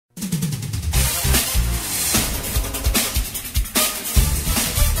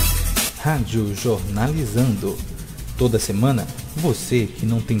Rádio Jornalisando. Toda semana, você que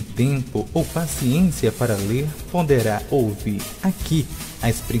não tem tempo ou paciência para ler poderá ouvir aqui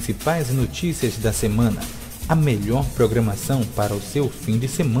as principais notícias da semana, a melhor programação para o seu fim de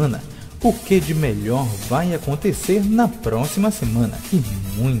semana, o que de melhor vai acontecer na próxima semana e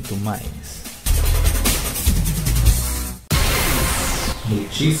muito mais.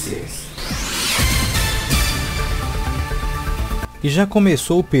 Notícias. E já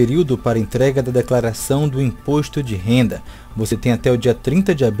começou o período para entrega da declaração do imposto de renda. Você tem até o dia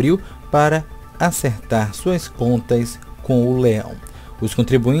 30 de abril para acertar suas contas com o leão. Os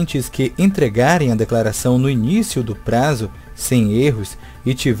contribuintes que entregarem a declaração no início do prazo, sem erros,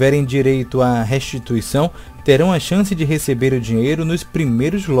 e tiverem direito à restituição, terão a chance de receber o dinheiro nos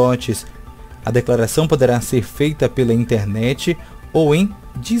primeiros lotes. A declaração poderá ser feita pela internet ou em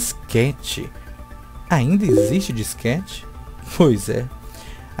disquete. Ainda existe disquete? Pois é.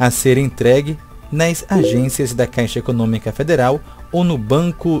 A ser entregue nas agências da Caixa Econômica Federal ou no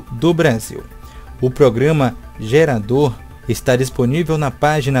Banco do Brasil. O programa Gerador está disponível na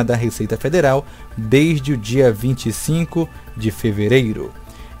página da Receita Federal desde o dia 25 de fevereiro.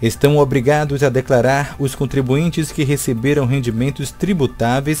 Estão obrigados a declarar os contribuintes que receberam rendimentos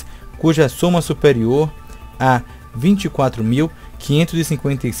tributáveis cuja soma superior a R$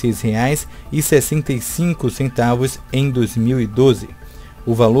 24.556,65 em 2012.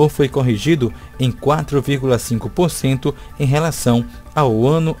 O valor foi corrigido em 4,5% em relação ao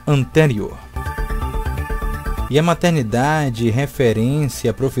ano anterior. E a maternidade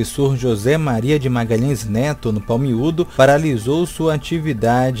referência professor José Maria de Magalhães Neto, no Palmiúdo, paralisou sua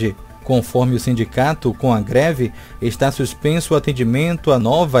atividade. Conforme o sindicato, com a greve, está suspenso o atendimento a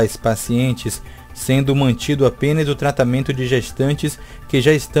novas pacientes, sendo mantido apenas o tratamento de gestantes que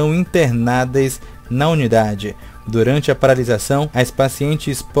já estão internadas na unidade. Durante a paralisação, as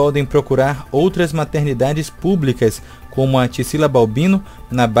pacientes podem procurar outras maternidades públicas, como a Ticila Balbino,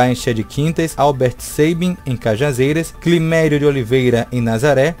 na Baixa de Quintas, Albert Sabin, em Cajazeiras, Climério de Oliveira, em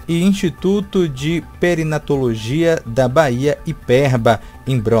Nazaré, e Instituto de Perinatologia da Bahia, Iperba,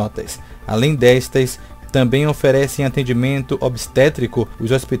 em Brotas. Além destas, também oferecem atendimento obstétrico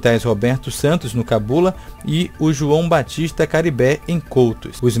os hospitais Roberto Santos, no Cabula, e o João Batista Caribé, em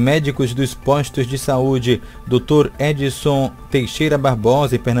Coutos. Os médicos dos postos de saúde Dr. Edson Teixeira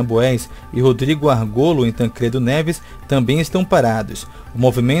Barbosa, em Pernambués, e Rodrigo Argolo, em Tancredo Neves, também estão parados. O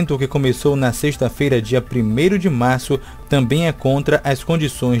movimento, que começou na sexta-feira, dia 1º de março, também é contra as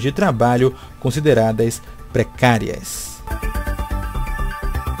condições de trabalho consideradas precárias.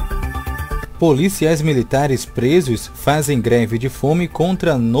 Policiais militares presos fazem greve de fome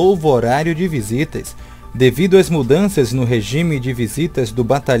contra novo horário de visitas. Devido às mudanças no regime de visitas do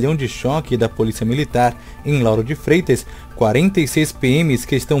Batalhão de Choque da Polícia Militar em Lauro de Freitas, 46 PMs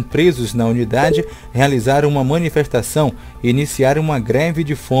que estão presos na unidade realizaram uma manifestação e iniciaram uma greve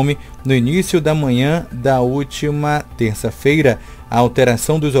de fome no início da manhã da última terça-feira. A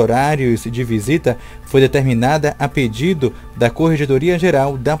alteração dos horários de visita foi determinada a pedido da Corregedoria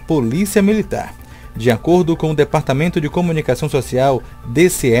Geral da Polícia Militar. De acordo com o Departamento de Comunicação Social,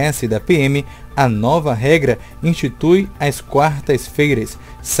 DCS da PM, a nova regra institui as quartas-feiras,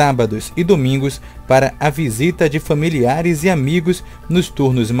 sábados e domingos para a visita de familiares e amigos nos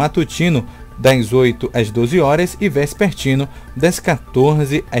turnos matutino, das 8 às 12 horas e vespertino, das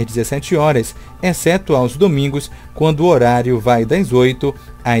 14 às 17 horas, exceto aos domingos, quando o horário vai das 8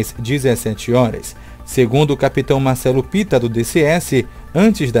 às 17 horas. Segundo o capitão Marcelo Pita, do DCS,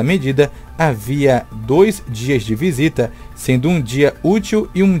 antes da medida, havia 2 dias de visita, sendo um dia útil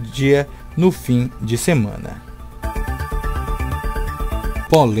e um dia no fim de semana.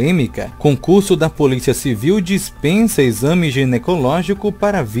 Polêmica. Concurso da Polícia Civil dispensa exame ginecológico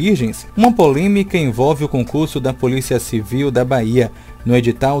para virgens. Uma polêmica envolve o concurso da Polícia Civil da Bahia. No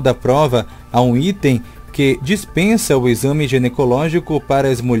edital da prova, há um item que dispensa o exame ginecológico para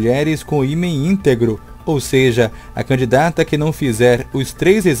as mulheres com ímen íntegro, ou seja, a candidata que não fizer os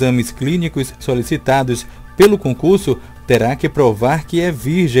 3 exames clínicos solicitados pelo concurso terá que provar que é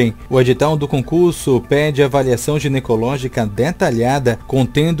virgem. O edital do concurso pede avaliação ginecológica detalhada,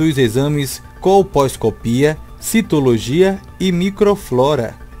 contendo os exames colposcopia, citologia e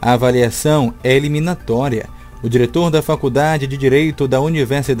microflora. A avaliação é eliminatória. O diretor da Faculdade de Direito da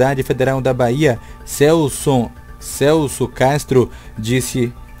Universidade Federal da Bahia, Celso Castro,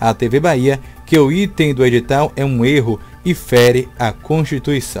 disse à TV Bahia que o item do edital é um erro e fere a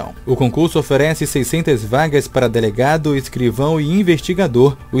Constituição. O concurso oferece 600 vagas para delegado, escrivão e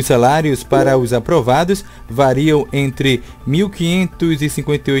investigador. Os salários para os aprovados variam entre R$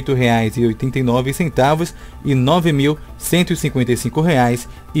 1.558,89 e R$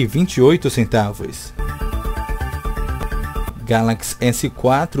 9.155,28. Galaxy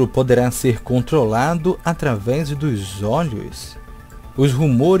S4 poderá ser controlado através dos olhos? Os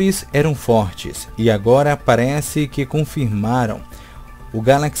rumores eram fortes e agora parece que confirmaram. O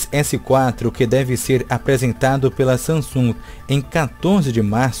Galaxy S4, que deve ser apresentado pela Samsung em 14 de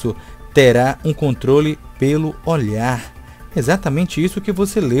março, terá um controle pelo olhar. Exatamente isso que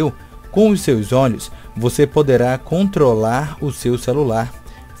você leu. Com os seus olhos, você poderá controlar o seu celular.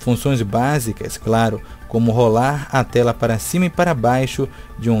 Funções básicas, claro, como rolar a tela para cima e para baixo,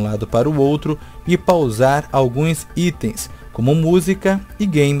 de um lado para o outro, e pausar alguns itens, como música e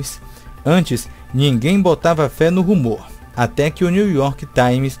games. Antes, ninguém botava fé no rumor, até que o New York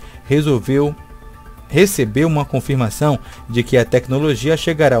Times recebeu uma confirmação de que a tecnologia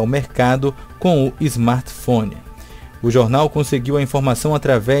chegará ao mercado com o smartphone. O jornal conseguiu a informação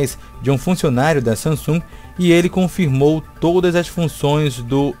através de um funcionário da Samsung e ele confirmou todas as funções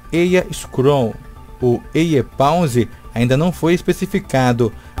do Eia Scroll. O Eia Pause ainda não foi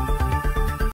especificado,